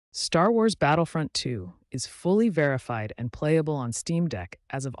Star Wars Battlefront 2 is fully verified and playable on Steam Deck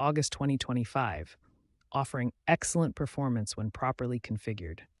as of August 2025, offering excellent performance when properly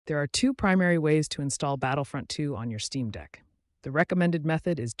configured. There are two primary ways to install Battlefront 2 on your Steam Deck. The recommended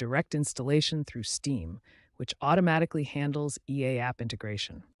method is direct installation through Steam, which automatically handles EA app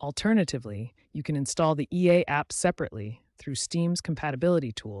integration. Alternatively, you can install the EA app separately through Steam's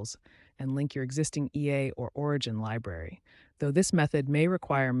compatibility tools and link your existing EA or Origin library, though this method may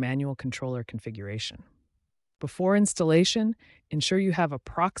require manual controller configuration. Before installation, ensure you have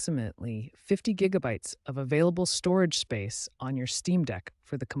approximately 50 gigabytes of available storage space on your Steam Deck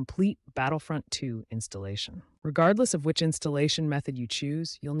for the complete Battlefront 2 installation. Regardless of which installation method you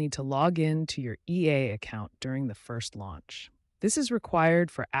choose, you'll need to log in to your EA account during the first launch. This is required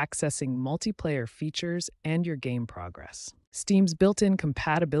for accessing multiplayer features and your game progress. Steam's built-in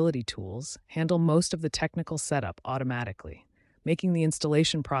compatibility tools handle most of the technical setup automatically, making the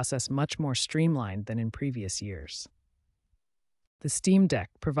installation process much more streamlined than in previous years. The Steam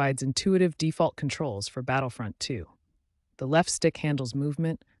Deck provides intuitive default controls for Battlefront 2. The left stick handles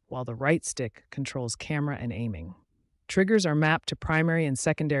movement, while the right stick controls camera and aiming. Triggers are mapped to primary and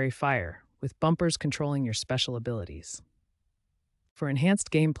secondary fire, with bumpers controlling your special abilities. For enhanced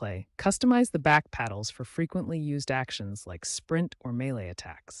gameplay, customize the back paddles for frequently used actions like sprint or melee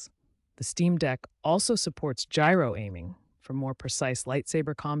attacks. The Steam Deck also supports gyro aiming for more precise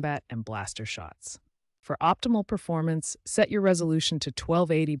lightsaber combat and blaster shots. For optimal performance, set your resolution to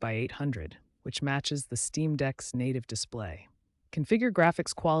 1280 by 800, which matches the Steam Deck's native display. Configure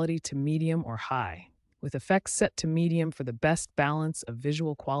graphics quality to medium or high, with effects set to medium for the best balance of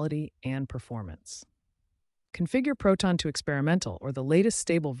visual quality and performance. Configure Proton to experimental or the latest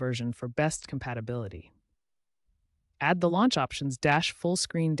stable version for best compatibility. Add the launch options -full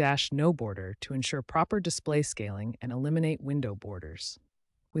screen -no border to ensure proper display scaling and eliminate window borders.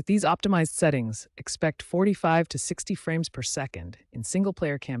 With these optimized settings, expect 45 to 60 frames per second in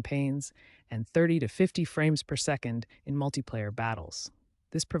single-player campaigns and 30 to 50 frames per second in multiplayer battles.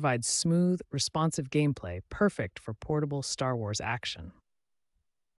 This provides smooth, responsive gameplay perfect for portable Star Wars action.